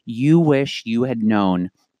 things you wish you had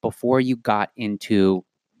known before you got into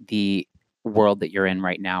the world that you're in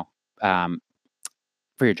right now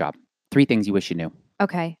for your job. 3 things you wish you knew.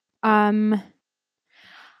 Okay.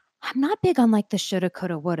 I'm not big on like the shoulda,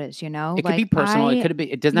 coulda, wouldas, you know? It could be personal. It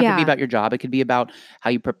doesn't have to be Yeah. about your job. It could be about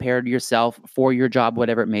how you prepared yourself for your job,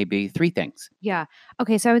 whatever it may be. 3 things. Yeah.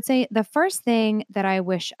 Okay. So I would say the first thing that I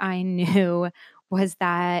wish I knew was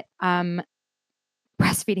that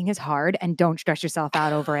breastfeeding is hard and don't stress yourself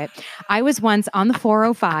out over it. I was once on the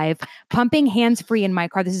 405 pumping hands-free in my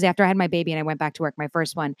car. This is after I had my baby and I went back to work, my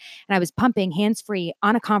first one. And I was pumping hands-free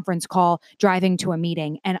on a conference call, driving to a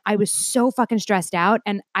meeting. And I was so fucking stressed out.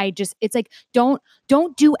 And it's like, don't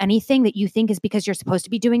do anything that you think is because you're supposed to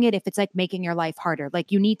be doing it if it's like making your life harder.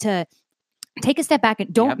 Like you need to take a step back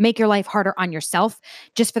and don't Yep. make your life harder on yourself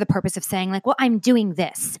just for the purpose of saying like, well, I'm doing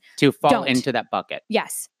this. To fall Don't. into that bucket.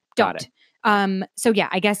 Yes. Got Don't. So yeah,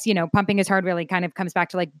 I guess, pumping is hard really kind of comes back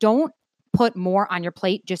to like, don't put more on your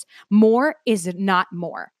plate. Just more is not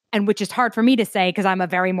more. And which is hard for me to say because I'm a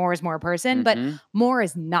very more is more person, but Mhm. more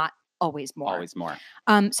is not always more. Always more.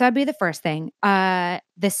 So that'd be the first thing. The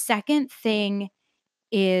second thing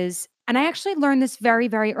is, and I actually learned this very,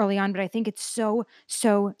 very early on, but I think it's so,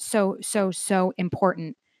 so, so, so, so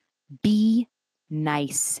important. Be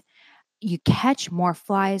nice. You catch more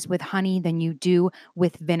flies with honey than you do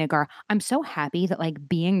with vinegar. I'm so happy that like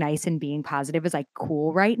being nice and being positive is like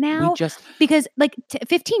cool right now because like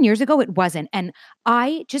 15 years ago it wasn't. And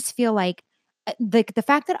I just feel like the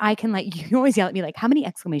fact that I can like, you always yell at me like, how many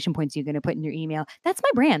exclamation points are you going to put in your email? That's my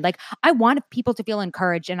brand. Like I want people to feel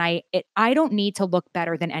encouraged and I don't need to look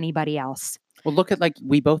better than anybody else. Well, look at like,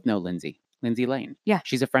 we both know Lindsay Lane. Yeah.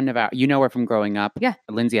 She's a friend of ours. You know her from growing up. Yeah.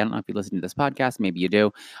 Lindsay, I don't know if you listen to this podcast. Maybe you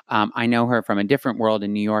do. I know her from a different world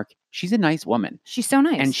in New York. She's a nice woman. She's so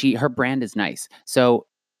nice. And her brand is nice. So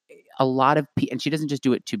a lot of people, and she doesn't just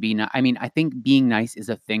do it to be nice. I mean, I think being nice is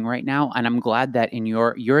a thing right now. And I'm glad that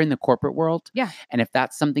you're in the corporate world. Yeah. And if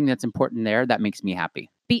that's something that's important there, that makes me happy.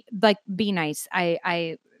 Be nice.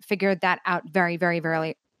 I figured that out very, very,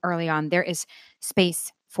 very early on. There is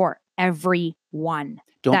space for everyone.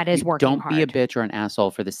 That is working Don't hard. be a bitch or an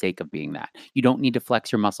asshole for the sake of being that. You don't need to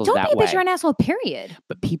flex your muscles Don't that be a way. bitch or an asshole, period.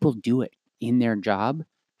 But people do it in their job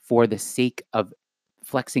for the sake of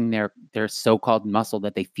flexing their so-called muscle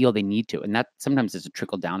that they feel they need to. And that sometimes is a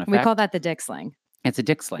trickle-down effect. We call that the dick sling. It's a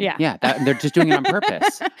dick sling. Yeah. Yeah. They're just doing it on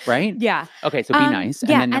purpose, right? Yeah. Okay, so be nice.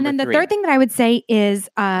 Yeah. And then the three. third thing that I would say is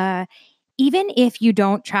even if you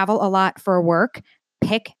don't travel a lot for work,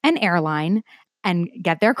 pick an airline and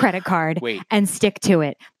get their credit card Wait. and stick to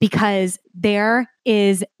it because there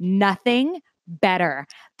is nothing better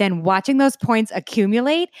than watching those points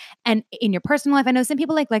accumulate. And in your personal life, I know some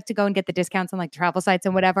people like to go and get the discounts on like travel sites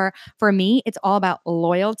and whatever. For me, it's all about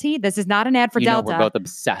loyalty. This is not an ad for Delta. We're both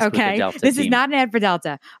obsessed with the Delta This team. is not an ad for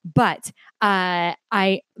Delta, but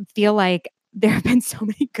I feel like there have been so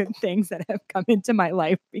many good things that have come into my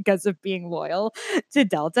life because of being loyal to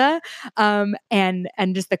Delta, and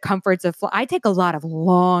just the comforts of I take a lot of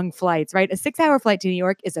long flights, right? A 6-hour flight to New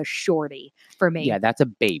York is a shorty for me. Yeah, that's a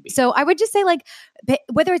baby. So I would just say like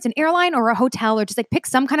whether it's an airline or a hotel or just like pick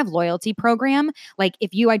some kind of loyalty program. Like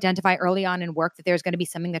if you identify early on in work that there's going to be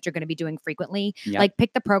something that you're going to be doing frequently, like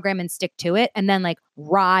pick the program and stick to it, and then like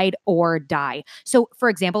ride or die. So for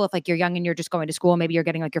example, if like you're young and you're just going to school, maybe you're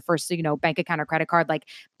getting like your first, bank account or credit card, like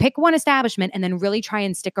pick one establishment and then really try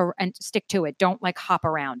and stick to it. Don't like hop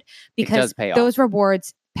around, because those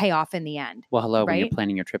rewards pay off in the end. Well, hello, when you're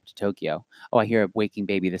planning your trip to Tokyo. Oh, I hear a waking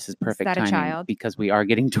baby. This is perfect timing because we are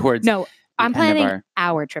getting towards. No, I'm planning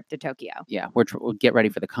our trip to Tokyo. Yeah, we'll get ready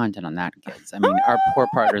for the content on that, kids. I mean, our poor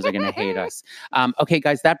partners are going to hate us. Okay,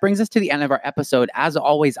 guys, that brings us to the end of our episode. As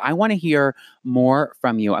always, I want to hear more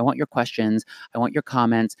from you. I want your questions. I want your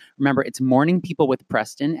comments. Remember, it's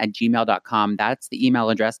morningpeoplewithpreston@gmail.com. That's the email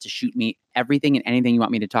address to shoot me everything and anything you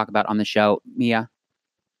want me to talk about on the show. Mia,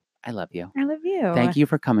 I love you. I love you. Thank you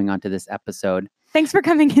for coming on to this episode. Thanks for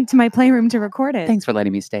coming into my playroom to record it. Thanks for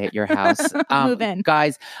letting me stay at your house. Move in.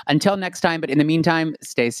 Guys, until next time, but in the meantime,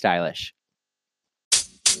 stay stylish.